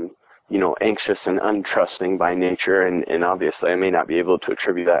anxious and untrusting by nature, and obviously I may not be able to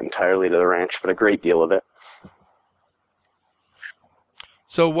attribute that entirely to the ranch, but a great deal of it.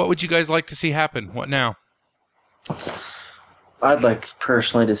 So what would you guys like to see happen? What now? I'd like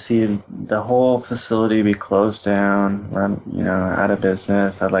personally to see the whole facility be closed down, run, out of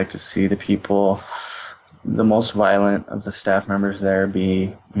business. I'd like to see the most violent of the staff members there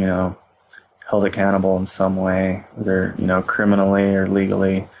be, held accountable in some way, whether, criminally or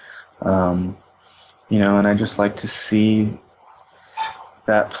legally. And I'd just like to see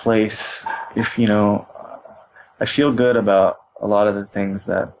that place, I feel good about a lot of the things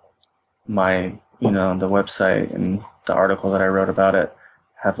that the website and the article that I wrote about it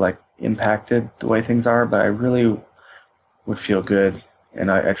have impacted the way things are, but I really would feel good,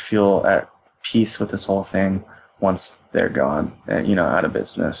 and I'd feel at peace with this whole thing once they're gone, out of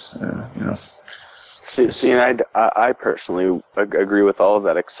business. See, and I personally agree with all of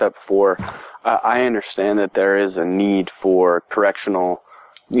that, except for I understand that there is a need for correctional,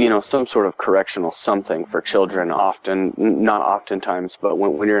 some sort of correctional something for children. Often, not oftentimes, but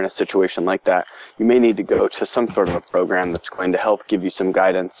when you're in a situation like that, you may need to go to some sort of a program that's going to help give you some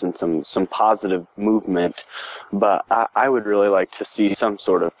guidance and some positive movement. But I would really like to see some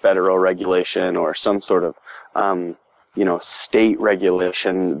sort of federal regulation or some sort of state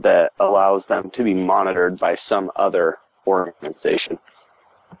regulation that allows them to be monitored by some other organization.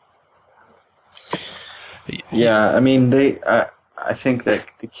 Yeah, I mean, I think that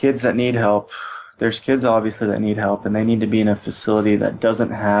the kids that need help, there's kids obviously that need help, and they need to be in a facility that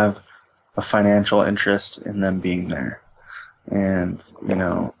doesn't have a financial interest in them being there. And,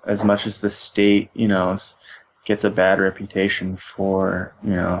 as much as the state, gets a bad reputation for,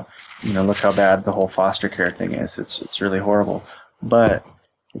 look how bad the whole foster care thing is. It's really horrible. But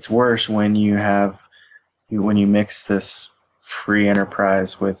it's worse when you mix this free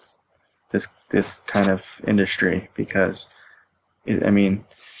enterprise with this kind of industry, because the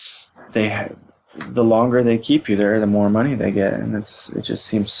longer they keep you there, the more money they get, and it just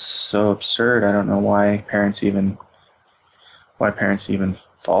seems so absurd. I don't know why parents even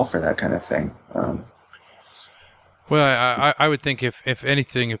fall for that kind of thing. Well, I would think if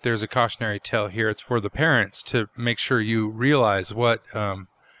anything, if there's a cautionary tale here, it's for the parents to make sure you realize what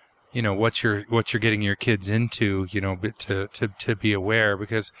what you're getting your kids into, to be aware,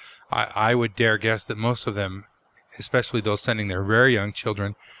 because I would dare guess that most of them, especially those sending their very young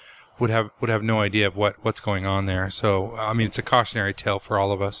children, would have no idea of what's going on there. So it's a cautionary tale for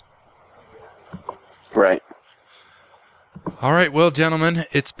all of us. Right. All right, well, gentlemen,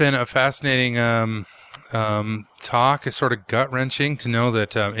 it's been a fascinating talk. It's sort of gut-wrenching to know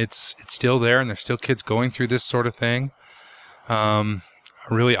that it's still there and there's still kids going through this sort of thing.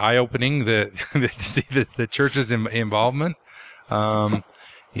 Really eye-opening to see the church's involvement. So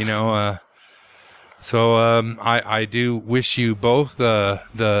I do wish you both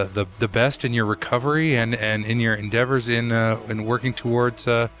the best in your recovery and in your endeavors in working towards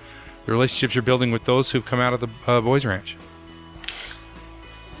the relationships you're building with those who've come out of the Boys Ranch.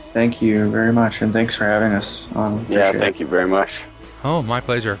 Thank you very much, and thanks for having us on. Yeah, thank you very much. Oh, my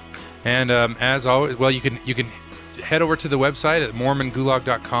pleasure. And as always, well, you can head over to the website at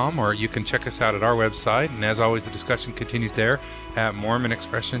mormongulag.com, or you can check us out at our website. And as always, the discussion continues there at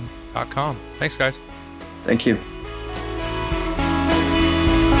mormonexpression.com. Thanks, guys. Thank you.